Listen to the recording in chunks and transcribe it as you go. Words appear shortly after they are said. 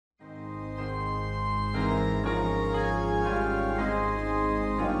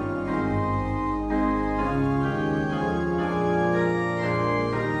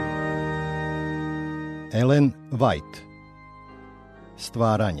Elen Vajt.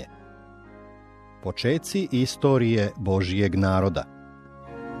 Stvaranje. Počeci istorije Božijeg naroda.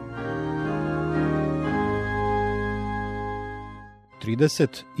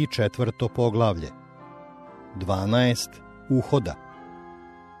 Trideset i četvrto poglavlje. 12. Uhoda.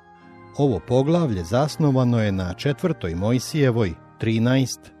 Ovo poglavlje zasnovano je na 4. Mojsijevoj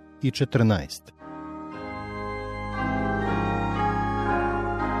 13 i 14.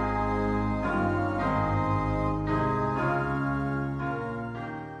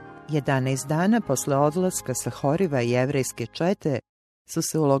 Jedanaest dana posle odlaska sa Horiva jevrejske čete su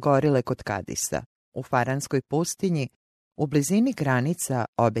se ulogorile kod Kadisa, u Faranskoj pustinji, u blizini granica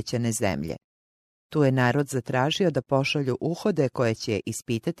obećane zemlje. Tu je narod zatražio da pošalju uhode koje će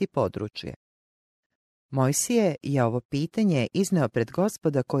ispitati područje. Mojsije je ovo pitanje izneo pred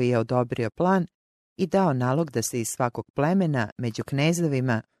Gospoda, koji je odobrio plan i dao nalog da se iz svakog plemena među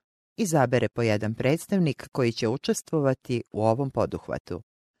knezovima izabere po jedan predstavnik koji će učestvovati u ovom poduhvatu.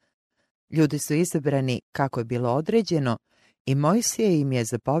 Ljudi su izabrani kako je bilo određeno i Mojsije im je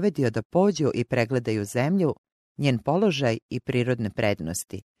zapovedio da pođu i pregledaju zemlju, njen položaj i prirodne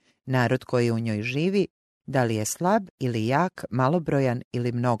prednosti, narod koji u njoj živi, da li je slab ili jak, malobrojan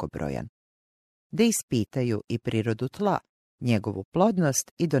ili mnogobrojan. Da ispitaju i prirodu tla, njegovu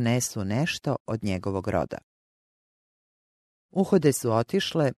plodnost i donesu nešto od njegovog roda. Uhode su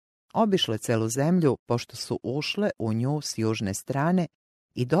otišle, obišle celu zemlju, pošto su ušle u nju s južne strane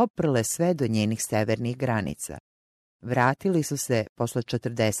i doprle sve do njenih severnih granica. Vratili su se posle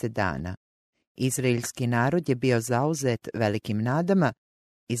 40 dana. Izraelski narod je bio zauzet velikim nadama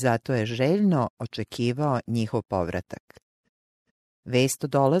i zato je željno očekivao njihov povratak. Vest o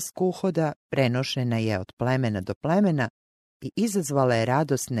dolasku uhoda prenošena je od plemena do plemena i izazvala je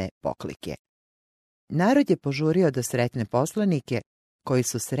radosne poklike. Narod je požurio da sretne poslanike koji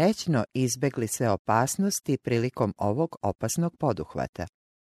su srećno izbegli sve opasnosti prilikom ovog opasnog poduhvata.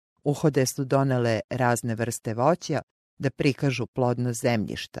 Uhode su donele razne vrste voća da prikažu plodnost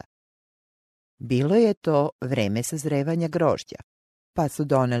zemljišta. Bilo je to vreme sazrevanja grožđa, pa su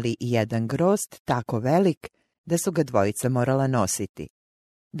doneli i jedan grozd tako velik da su ga dvojica morala nositi.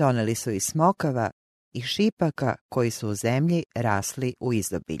 Doneli su i smokava i šipaka koji su u zemlji rasli u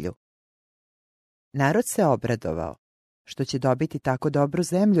izobilju. Narod se obradovao što će dobiti tako dobru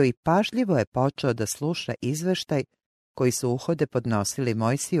zemlju i pažljivo je počeo da sluša izveštaj koji su uhode podnosili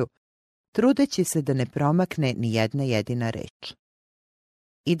Mojsiju, trudeći se da ne promakne ni jedna jedina reč.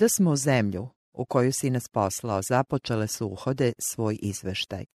 Ido smo u zemlju u koju si nas poslao, započele su uhode svoj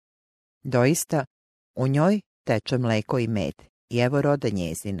izveštaj. Doista, u njoj teče mleko i med, i evo roda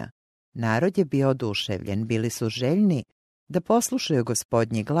njezina. Narod je bio oduševljen, bili su željni da poslušaju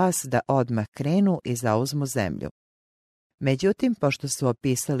Gospodnji glas, da odmah krenu i zauzmu zemlju. Međutim, pošto su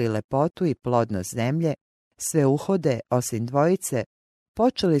opisali lepotu i plodnost zemlje, sve uhode, osim dvojice,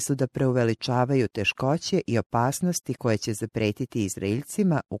 počeli su da preuveličavaju teškoće i opasnosti koje će zapretiti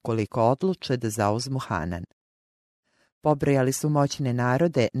Izraeljcima ukoliko odluče da zauzmu Hanan. Pobrojali su moćne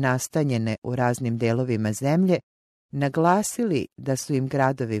narode nastanjene u raznim delovima zemlje, naglasili da su im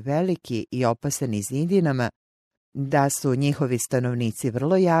gradovi veliki i opasani zidinama, da su njihovi stanovnici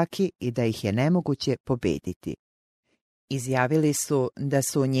vrlo jaki i da ih je nemoguće pobediti. Izjavili su da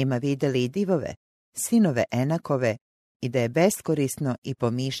su u njima videli i divove, sinove Enakove, i da je beskorisno i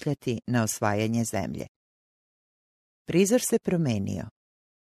pomišljati na osvajanje zemlje. Prizor se promenio.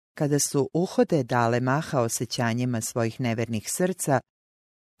 Kada su uhode dale maha osjećanjima svojih nevernih srca,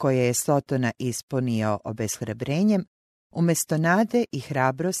 koje je Sotona ispunio obeshrabrenjem, umjesto nade i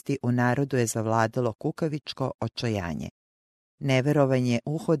hrabrosti u narodu je zavladalo kukavičko očajanje. Neverovanje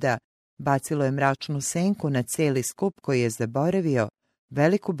uhoda bacilo je mračnu senku na cijeli skup koji je zaboravio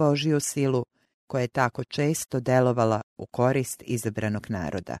veliku Božju silu koja je tako često delovala u korist izabranog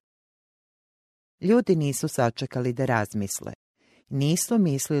naroda. Ljudi nisu sačekali da razmisle. Nisu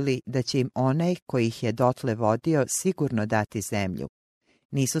mislili da će im onaj koji ih je dotle vodio sigurno dati zemlju.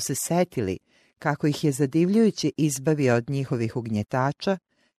 Nisu se setili kako ih je zadivljujuće izbavio od njihovih ugnjetača,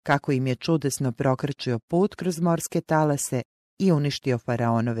 kako im je čudesno prokrčio put kroz morske talase i uništio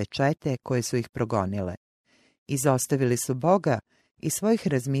faraonove čete koje su ih progonile. Izostavili su Boga i svojih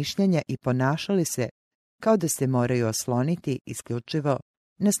razmišljanja i ponašali se kao da se moraju osloniti isključivo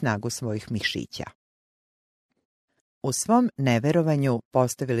na snagu svojih mišića. U svom neverovanju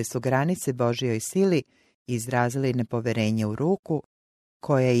postavili su granice Božjoj sili i izrazili nepoverenje u ruku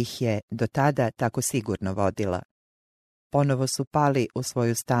koja ih je do tada tako sigurno vodila. Ponovo su pali u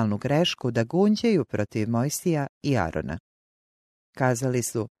svoju stalnu grešku da gunđaju protiv Mojsija i Arona. Kazali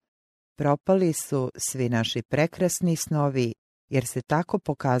su: propali su svi naši prekrasni snovi jer se tako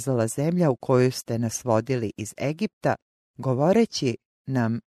pokazala zemlja u koju ste nas vodili iz Egipta, govoreći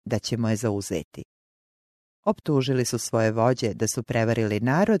nam da ćemo je zauzeti. Optužili su svoje vođe da su prevarili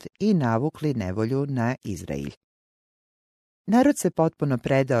narod i navukli nevolju na Izrailj. Narod se potpuno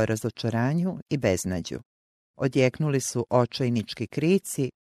predao razočaranju i beznađu. Odjeknuli su očajnički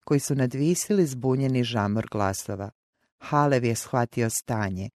krici, koji su nadvisili zbunjeni žamor glasova. Halev je shvatio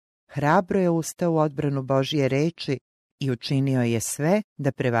stanje, hrabro je ustao u odbranu Božje reči i učinio je sve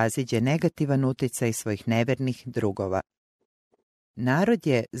da prevaziđe negativan uticaj svojih nevernih drugova. Narod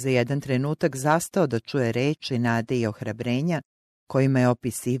je za jedan trenutak zastao da čuje reči nade i ohrabrenja kojima je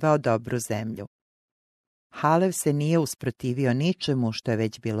opisivao dobru zemlju. Halev se nije usprotivio ničemu što je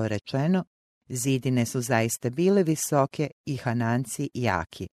već bilo rečeno, zidine su zaista bile visoke i Hananci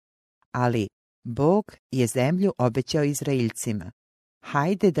jaki. Ali Bog je zemlju obećao Izraeljcima.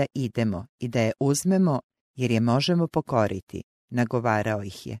 Hajde da idemo i da je uzmemo, jer je možemo pokoriti, nagovarao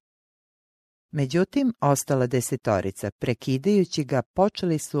ih je. Međutim, ostala desetorica, prekidajući ga,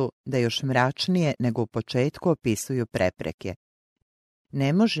 počeli su da još mračnije nego u početku opisuju prepreke.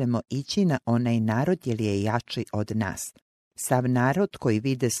 Ne možemo ići na onaj narod jer je jači od nas. Sav narod koji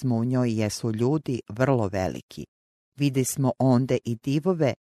vide smo u njoj jesu ljudi vrlo veliki. Vidi smo onde i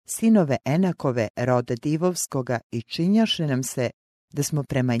divove, sinove Enakove, roda divovskoga, i činjaše nam se da smo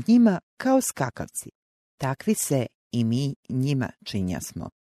prema njima kao skakavci. Takvi se i mi njima činjasmo.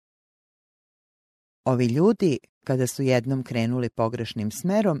 Ovi ljudi, kada su jednom krenuli pogrešnim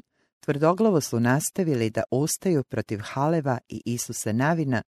smerom, tvrdoglavo su nastavili da ustaju protiv Haleva i Isusa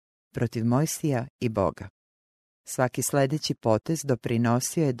Navina, protiv Mojsija i Boga. Svaki sledeći potez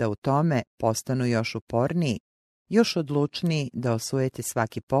doprinosio je da u tome postanu još uporniji, još odlučniji da osujete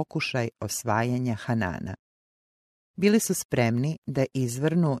svaki pokušaj osvajanja Hanana. Bili su spremni da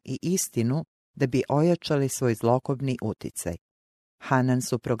izvrnu i istinu da bi ojačali svoj zlokobni uticaj. Hanan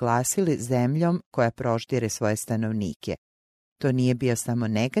su proglasili zemljom koja proždire svoje stanovnike. To nije bio samo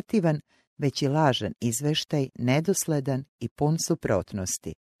negativan, već i lažan izveštaj, nedosledan i pun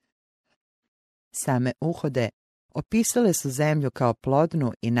suprotnosti. Same uhode opisale su zemlju kao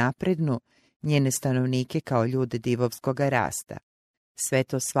plodnu i naprednu, njene stanovnike kao ljude divovskoga rasta. Sve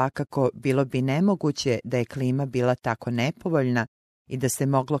to svakako bilo bi nemoguće da je klima bila tako nepovoljna i da se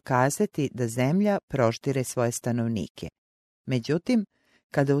moglo kazati da zemlja proždire svoje stanovnike. Međutim,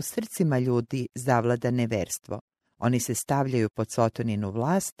 kada u srcima ljudi zavlada neverstvo, oni se stavljaju pod Sotoninu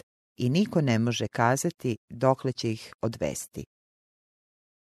vlast i niko ne može kazati dokle će ih odvesti.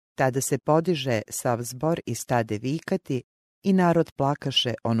 Tada se podiže sav zbor i stade vikati i narod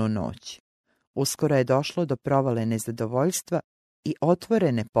plakaše onu noć. Uskoro je došlo do provale nezadovoljstva i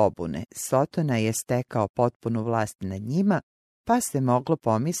otvorene pobune. Sotona je stekao potpunu vlast nad njima, pa se moglo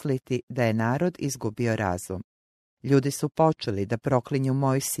pomisliti da je narod izgubio razum. Ljudi su počeli da proklinju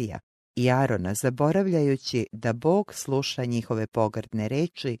Mojsija i Arona, zaboravljajući da Bog sluša njihove pogrdne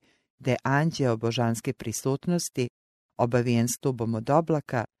reči, da je anđeo božanske prisutnosti, obavijen stubom od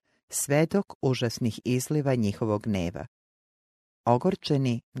oblaka, svedok užasnih izliva njihovog gneva.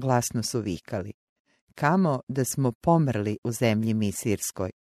 Ogorčeni glasno su vikali: kamo da smo pomrli u zemlji misirskoj,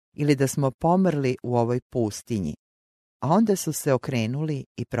 ili da smo pomrli u ovoj pustinji. A onda su se okrenuli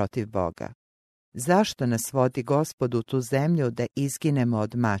i protiv Boga. Zašto nas vodi Gospod u tu zemlju da izginemo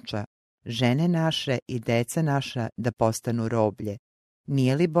od mača, žene naše i deca naša da postanu roblje?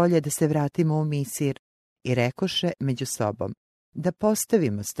 Nije li bolje da se vratimo u Misir? I rekoše među sobom: da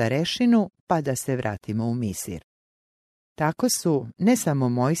postavimo starešinu, pa da se vratimo u Misir. Tako su ne samo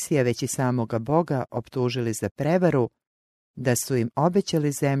Mojsija, već i samoga Boga optužili za prevaru, da su im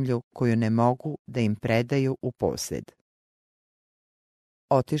obećali zemlju koju ne mogu da im predaju u posjed.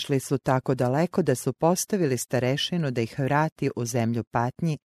 Otišli su tako daleko da su postavili starešinu da ih vrati u zemlju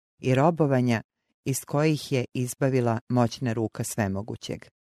patnji i robovanja, iz kojih je izbavila moćna ruka svemogućeg.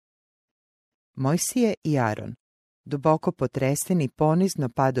 Mojsije i Aron, duboko potreseni, ponizno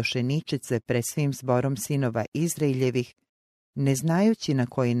padoše ničice pred svim zborom sinova Izraeljevih, ne znajući na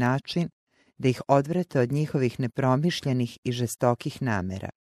koji način da ih odvrate od njihovih nepromišljenih i žestokih namera.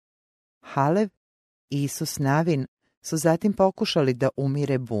 Halev i Isus Navin su zatim pokušali da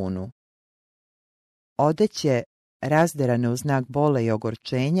umire bunu. Odeće, razderane u znak bola i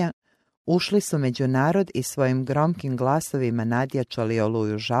ogorčenja, ušli su među narod i svojim gromkim glasovima nadjačali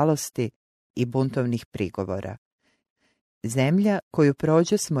oluju žalosti i buntovnih prigovora. Zemlja koju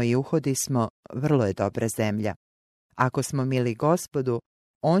prođosmo i uhodismo vrlo je dobra zemlja. Ako smo mili Gospodu,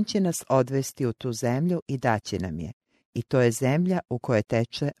 on će nas odvesti u tu zemlju i daće nam je. I to je zemlja u kojoj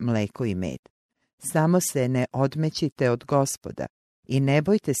teče mleko i med. Samo se ne odmećite od Gospoda i ne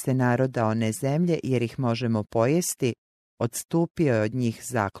bojte se naroda one zemlje, jer ih možemo pojesti, odstupio je od njih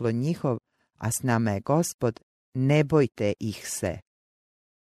zaklon njihov, a s nama je Gospod, ne bojte ih se.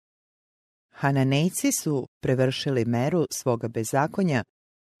 Hananejci su prevršili meru svoga bezakonja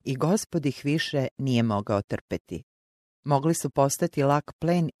i Gospod ih više nije mogao trpeti. Mogli su postati lak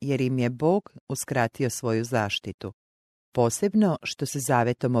plen jer im je Bog uskratio svoju zaštitu. Posebno što se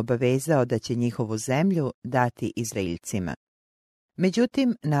zavetom obavezao da će njihovu zemlju dati Izraeljcima.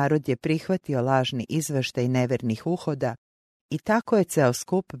 Međutim, narod je prihvatio lažni izveštaj nevernih uhoda i tako je ceo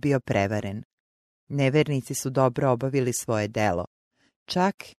skup bio prevaren. Nevernici su dobro obavili svoje delo,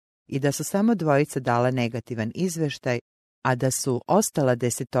 čak i da su samo dvojica dala negativan izveštaj, a da su ostala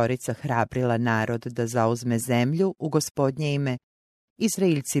 10 hrabrila narod da zauzme zemlju u Gospodnje ime,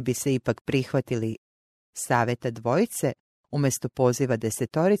 Izraeljci bi se ipak prihvatili saveta dvojice umjesto poziva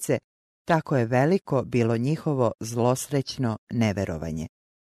 10, tako je veliko bilo njihovo zlosrećno neverovanje.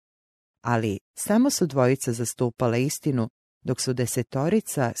 Ali samo su dvojica zastupala istinu, dok su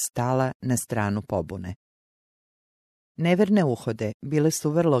 10 stala na stranu pobune. Neverne uhode bile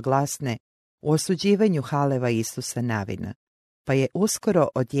su vrlo glasne u osuđivanju Haleva Isusa Navina, pa je uskoro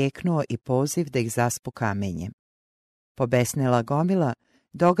odjeknuo i poziv da ih zaspu kamenjem. Pobesnela gomila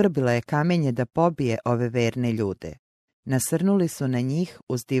dograbila je kamenje da pobije ove verne ljude. Nasrnuli su na njih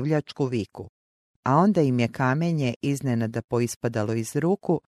uz divljačku viku, a onda im je kamenje iznenada poispadalo iz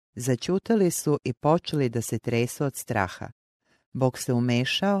ruku, zaćutali su i počeli da se tresu od straha. Bog se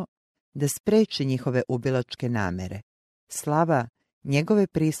umešao da spreči njihove ubilačke namere. Slava njegove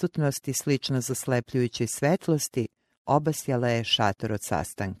prisutnosti slično zaslepljujućoj svetlosti obasjala je šator od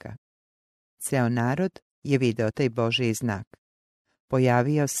sastanka. Ceo narod je video taj Božji znak.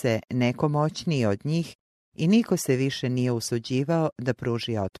 Pojavio se neko moćniji od njih i niko se više nije usuđivao da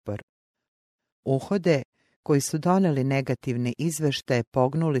pruži otpor. Uhode koji su doneli negativne izveštaje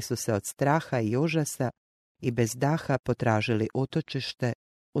pognuli su se od straha i užasa i bez daha potražili utočište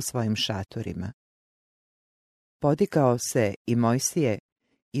u svojim šatorima. Podigao se i Mojsije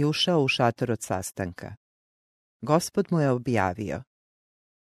i ušao u šator od sastanka. Gospod mu je objavio: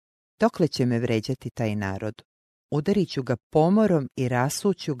 dokle će me vređati taj narod? Udarit ću ga pomorom i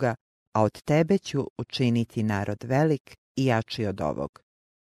rasuću ga, a od tebe ću učiniti narod velik i jači od ovog.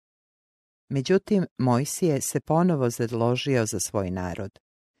 Međutim, Mojsije se ponovo zadložio za svoj narod.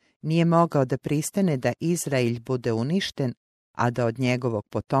 Nije mogao da pristane da Izrael bude uništen, a da od njegovog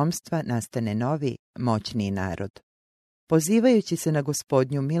potomstva nastane novi, moćniji narod. Pozivajući se na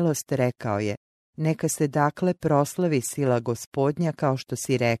Gospodnju milost, rekao je: neka se dakle proslavi sila Gospodnja kao što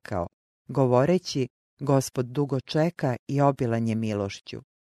si rekao, govoreći: Gospod dugo čeka i obilan je milošću.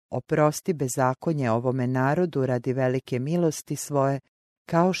 Oprosti bezakonje ovome narodu radi velike milosti svoje,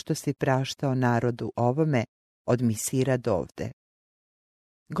 kao što si praštao narodu ovome od Misira dovde.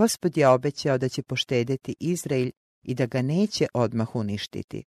 Gospod je obećao da će poštedjeti Izrael i da ga neće odmah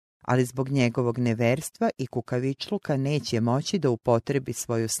uništiti, ali zbog njegovog neverstva i kukavičluka neće moći da upotrebi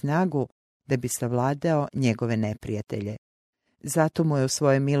svoju snagu da bi savladao njegove neprijatelje. Zato mu je u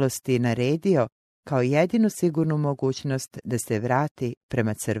svojoj milosti naredio kao jedinu sigurnu mogućnost da se vrati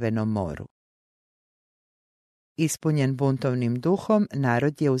prema Crvenom moru. Ispunjen buntovnim duhom,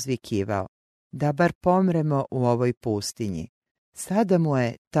 narod je uzvikivao: da bar pomremo u ovoj pustinji. Sada mu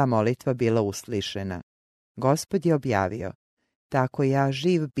je ta molitva bila uslišena. Gospod je objavio: tako ja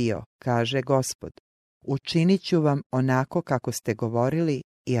živ bio, kaže Gospod, učinit ću vam onako kako ste govorili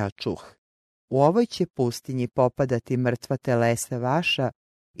i ja čuh. U ovoj će pustinji popadati mrtva telesa vaša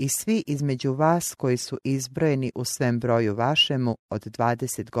i svi između vas koji su izbrojeni u svem broju vašemu od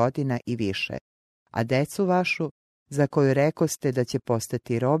 20 godina i više, a decu vašu, za koju rekoste da će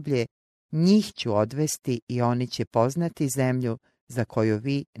postati roblje, njih ću odvesti i oni će poznati zemlju za koju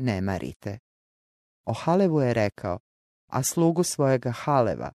vi ne marite. O Halevu je rekao: a slugu svojega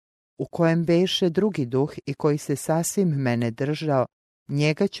Haleva, u kojem beše drugi duh i koji se sasvim mene držao,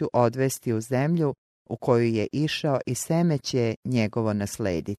 njega ću odvesti u zemlju u koju je išao i seme će njegovo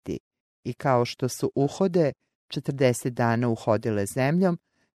naslediti. I kao što su uhode 40 dana uhodile zemljom,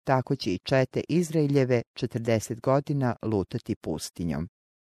 tako će i čete Izraeljeve 40 godina lutati pustinjom.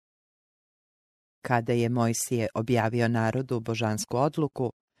 Kada je Mojsije objavio narodu božansku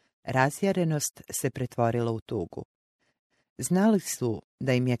odluku, razjarenost se pretvorila u tugu. Znali su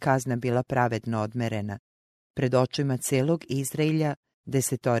da im je kazna bila pravedno odmerena. Pred očima celog Izraelja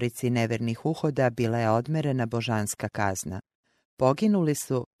 10 nevernih uhoda bila je odmerena božanska kazna. Poginuli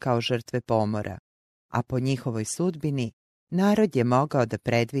su kao žrtve pomora, a po njihovoj sudbini narod je mogao da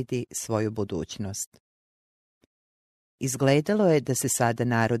predvidi svoju budućnost. Izgledalo je da se sada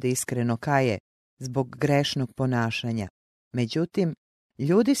narod iskreno kaje zbog grešnog ponašanja, međutim,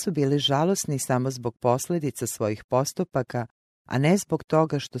 Ljudi su bili žalosni samo zbog posljedica svojih postupaka, a ne zbog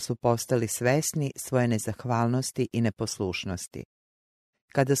toga što su postali svesni svoje nezahvalnosti i neposlušnosti.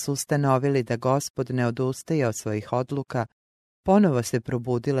 Kada su ustanovili da Gospod ne odustaje od svojih odluka, ponovo se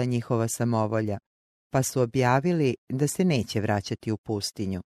probudila njihova samovolja, pa su objavili da se neće vraćati u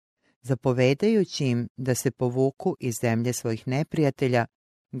pustinju. Zapovedajući im da se povuku iz zemlje svojih neprijatelja,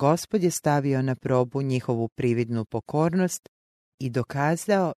 Gospod je stavio na probu njihovu prividnu pokornost i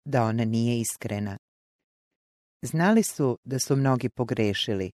dokazao da ona nije iskrena. Znali su da su mnogi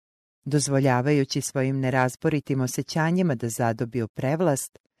pogrešili, dozvoljavajući svojim nerazboritim osjećanjima da zadobiju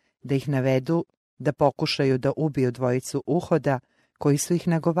prevlast, da ih navedu da pokušaju da ubiju dvojicu uhoda koji su ih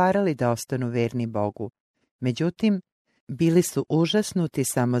nagovarali da ostanu verni Bogu. Međutim, bili su užasnuti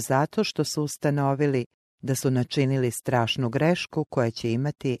samo zato što su ustanovili da su načinili strašnu grešku koja će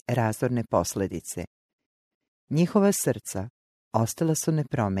imati razorne posljedice. Njihova srca ostala su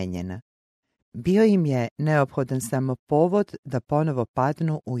nepromenjena. Bio im je neophodan samo povod da ponovo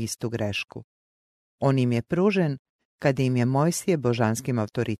padnu u istu grešku. On im je pružen kada im je Mojsije božanskim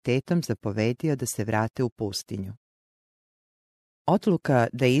autoritetom zapovedio da se vrate u pustinju. Odluka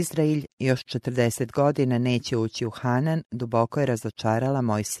da Izrael još 40 godina neće ući u Hanan duboko je razočarala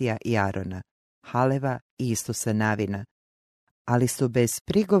Mojsija i Arona, Haleva i Isusa Navina, ali su bez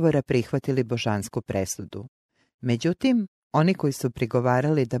prigovora prihvatili božansku presudu. Međutim, oni koji su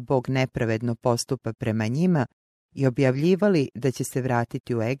prigovarali da Bog nepravedno postupa prema njima i objavljivali da će se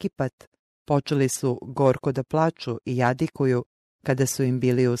vratiti u Egipat, počeli su gorko da plaču i jadikuju kada su im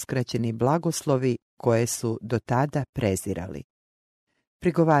bili uskraćeni blagoslovi koje su do tada prezirali.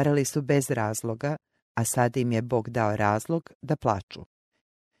 Prigovarali su bez razloga, a sada im je Bog dao razlog da plaču.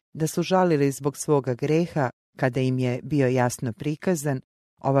 Da su žalili zbog svoga greha, kada im je bio jasno prikazan,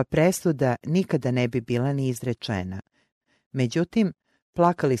 ova presuda nikada ne bi bila ni izrečena. Međutim,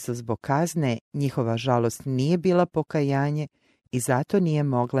 plakali su zbog kazne, njihova žalost nije bila pokajanje i zato nije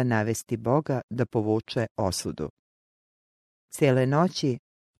mogla navesti Boga da povuče osudu. Cijele noći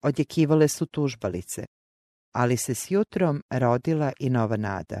odjekivale su tužbalice, ali se s jutrom rodila i nova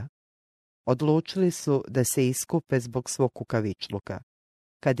nada. Odlučili su da se iskupe zbog svog kukavičluka.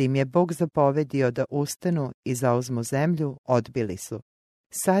 Kad im je Bog zapovedio da ustanu i zauzmu zemlju, odbili su.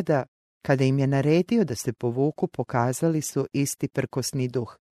 Sada, kada im je naredio da se povuku, pokazali su isti prkosni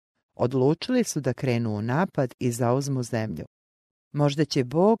duh. Odlučili su da krenu u napad i zauzmu zemlju. Možda će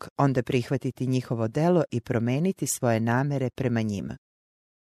Bog onda prihvatiti njihovo delo i promeniti svoje namere prema njima.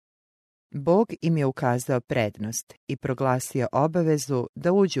 Bog im je ukazao prednost i proglasio obavezu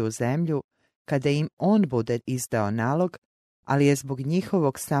da uđu u zemlju kada im on bude izdao nalog, ali je zbog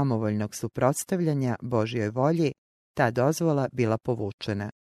njihovog samovoljnog suprotstavljanja Božjoj volji ta dozvola bila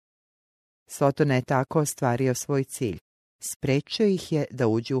povučena. Sotona je tako ostvario svoj cilj. Sprečio ih je da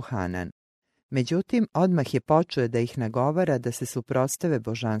uđu u Hanan. Međutim, odmah je počeo da ih nagovara da se suprotstave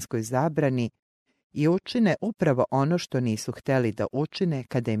božanskoj zabrani i učine upravo ono što nisu htjeli da učine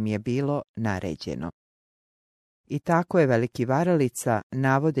kada im je bilo naređeno. I tako je veliki varalica,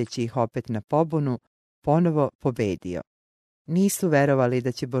 navodeći ih opet na pobunu, ponovo pobedio. Nisu verovali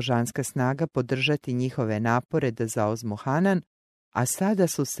da će božanska snaga podržati njihove napore da zauzmu Hanan, a sada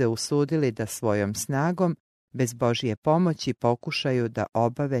su se usudili da svojom snagom, bez Božje pomoći, pokušaju da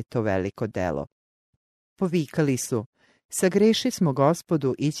obave to veliko delo. Povikali su: sagreši smo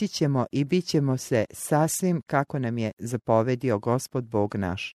Gospodu, ići ćemo i bit ćemo se sasvim kako nam je zapovedio Gospod Bog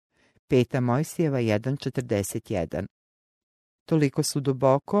naš. 5. Mojsijeva 1.41. Toliko su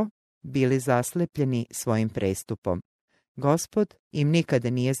duboko bili zaslepljeni svojim prestupom. Gospod im nikada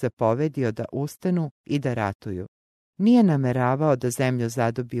nije zapovedio da ustanu i da ratuju. Nije nameravao da zemlju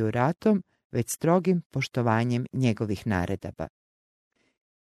zadobiju ratom, već strogim poštovanjem njegovih naredaba.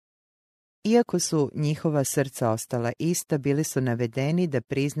 Iako su njihova srca ostala ista, bili su navedeni da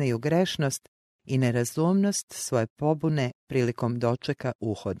priznaju grešnost i nerazumnost svoje pobune prilikom dočeka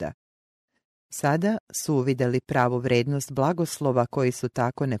uhoda. Sada su uvidjeli pravu vrednost blagoslova koji su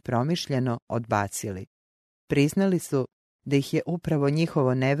tako nepromišljeno odbacili. Priznali su da ih je upravo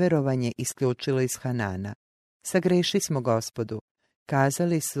njihovo neverovanje isključilo iz Hanana. Sagreši smo Gospodu,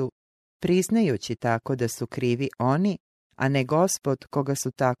 kazali su, priznajući tako da su krivi oni, a ne Gospod koga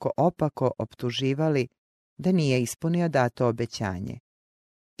su tako opako optuživali da nije ispunio dato obećanje.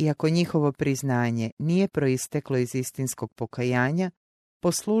 Iako njihovo priznanje nije proisteklo iz istinskog pokajanja,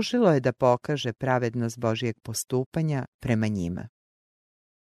 poslužilo je da pokaže pravednost Božjeg postupanja prema njima.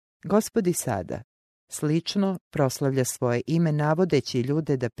 Gospod i sada slično proslavlja svoje ime navodeći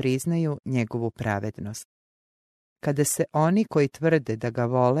ljude da priznaju njegovu pravednost. Kada se oni koji tvrde da ga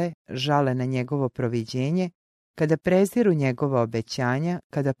vole žale na njegovo proviđenje, kada preziru njegova obećanja,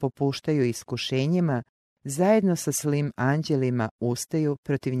 kada popuštaju iskušenjima, zajedno sa zlim anđelima ustaju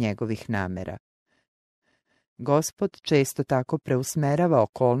protiv njegovih namera. Gospod često tako preusmerava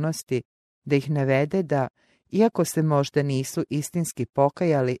okolnosti da ih navede da, iako se možda nisu istinski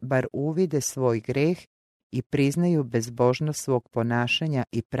pokajali, bar uvide svoj greh i priznaju bezbožnost svog ponašanja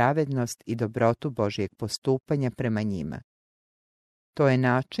i pravednost i dobrotu Božjeg postupanja prema njima. To je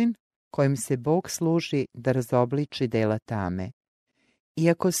način kojim se Bog služi da razobliči dela tame.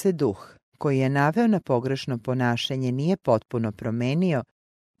 Iako se duh, koji je naveo na pogrešno ponašanje, nije potpuno promenio,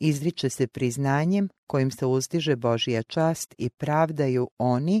 izriče se priznanjem kojim se uzdiže Božja čast i pravdaju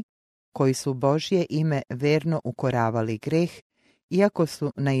oni koji su Božje ime verno ukoravali greh, iako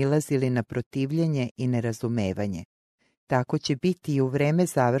su nailazili na protivljenje i nerazumevanje. Tako će biti i u vreme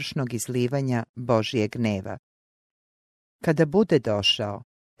završnog izlivanja Božjeg gneva. Kada bude došao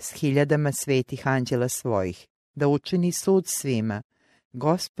s hiljadama svetih anđela svojih, da učini sud svima,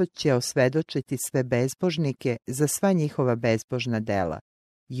 Gospod će osvedočiti sve bezbožnike za sva njihova bezbožna dela.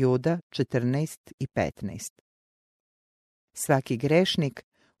 Juda 14 i 15. Svaki grešnik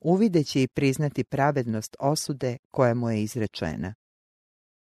uvideće i priznati pravednost osude koja mu je izrečena.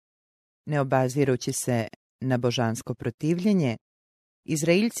 Ne obazirući se na božansko protivljenje,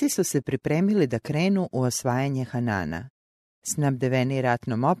 Izraeljci su se pripremili da krenu u osvajanje Hanana. Snabdeveni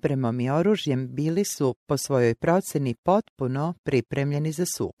ratnom opremom i oružjem, bili su, po svojoj proceni, potpuno pripremljeni za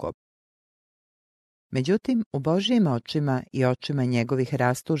sukob. Međutim, u Božjim očima i očima njegovih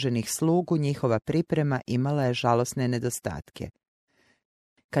rastuženih slugu njihova priprema imala je žalosne nedostatke.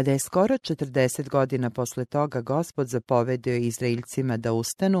 Kada je skoro 40 godina posle toga Gospod zapovedio Izraeljcima da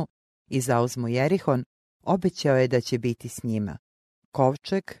ustanu i zauzmu Jerihon, obećao je da će biti s njima.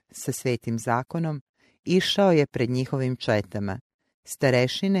 Kovčeg sa svetim zakonom išao je pred njihovim četama.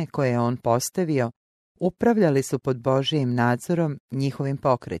 Starešine koje je on postavio upravljali su pod Božjim nadzorom njihovim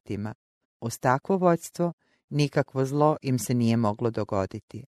pokretima. Uz takvo vođstvo nikakvo zlo im se nije moglo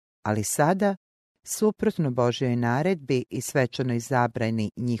dogoditi. Ali sada, suprotno Božjoj naredbi i svečanoj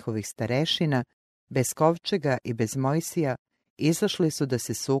zabrani njihovih starešina, bez kovčega i bez Mojsija, izašli su da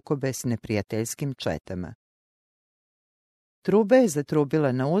se sukobe s neprijateljskim četama. Truba je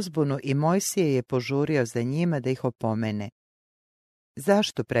zatrubila na uzbunu i Mojsije je požurio za njima da ih opomene.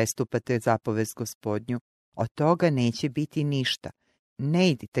 Zašto prestupate zapovest Gospodnju? Od toga neće biti ništa. Ne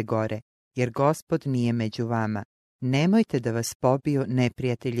idite gore, jer Gospod nije među vama. Nemojte da vas pobiju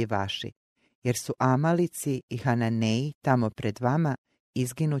neprijatelji vaši, jer su Amalici i Hananeji tamo pred vama,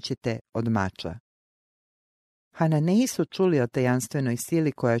 izginućete od mača. Hananeji su čuli o tajanstvenoj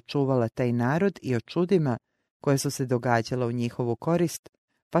sili koja je čuvala taj narod i o čudima koje su se događala u njihovu korist,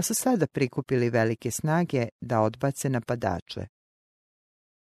 pa su sada prikupili velike snage da odbace napadače.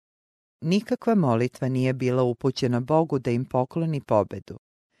 Nikakva molitva nije bila upućena Bogu da im pokloni pobedu.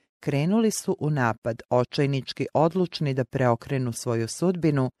 Krenuli su u napad, očajnički odlučni da preokrenu svoju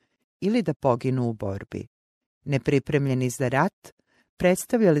sudbinu ili da poginu u borbi. Nepripremljeni za rat,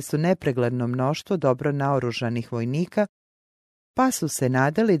 predstavljali su nepregledno mnoštvo dobro naoružanih vojnika, pa su se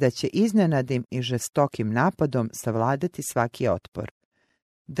nadali da će iznenadnim i žestokim napadom savladati svaki otpor.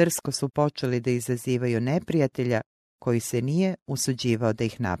 Drsko su počeli da izazivaju neprijatelja koji se nije usuđivao da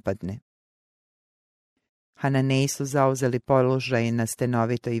ih napadne. Hananeji su zauzeli položaj na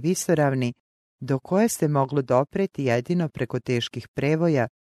stenovitoj visoravni, do koje se moglo dopreti jedino preko teških prevoja,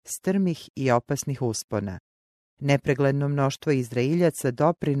 strmih i opasnih uspona. Nepregledno mnoštvo Izraeljaca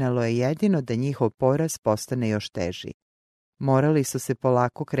doprinelo je jedino da njihov poraz postane još teži. Morali su se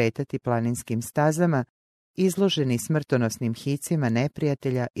polako kretati planinskim stazama, izloženi smrtonosnim hicima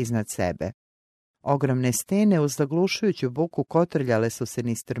neprijatelja iznad sebe. Ogromne stene uz zaglušujuću buku kotrljale su se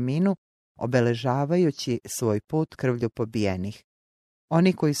niz strminu, obeležavajući svoj put krvlju pobijenih.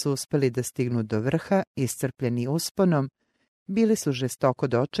 Oni koji su uspeli da stignu do vrha, iscrpljeni usponom, bili su žestoko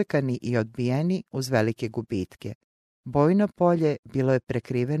dočekani i odbijeni uz velike gubitke. Bojno polje bilo je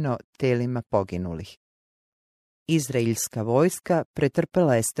prekriveno telima poginulih. Izraelska vojska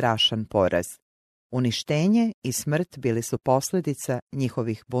pretrpela je strašan poraz. Uništenje i smrt bili su posljedica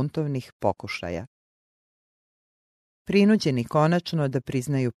njihovih buntovnih pokušaja. Prinuđeni konačno da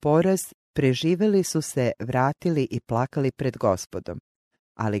priznaju poraz, preživeli su se, vratili i plakali pred Gospodom.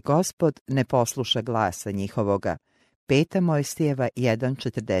 Ali Gospod ne posluša glasa njihovoga. 5. Mojsijeva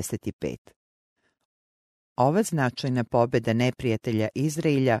 1.45. Ova značajna pobjeda neprijatelja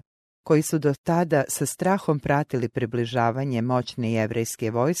Izraelja, koji su do tada sa strahom pratili približavanje moćne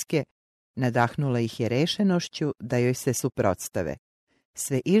jevrejske vojske, nadahnula ih je rešenošću da joj se suprotstave.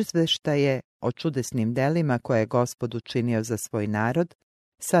 Sve izveštaje o čudesnim delima koje je Gospod učinio za svoj narod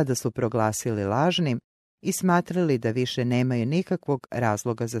sada su proglasili lažnim i smatrali da više nemaju nikakvog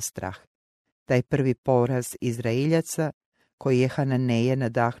razloga za strah. Taj prvi poraz Izraeljaca, koji je Hananeje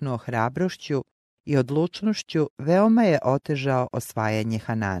nadahnuo hrabrošću i odlučnošću, veoma je otežao osvajanje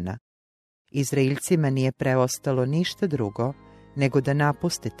Hanana. Izraeljcima nije preostalo ništa drugo nego da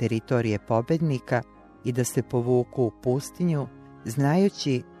napuste teritorije pobednika i da se povuku u pustinju,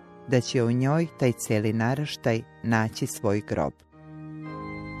 znajući da će u njoj taj cijeli naraštaj naći svoj grob.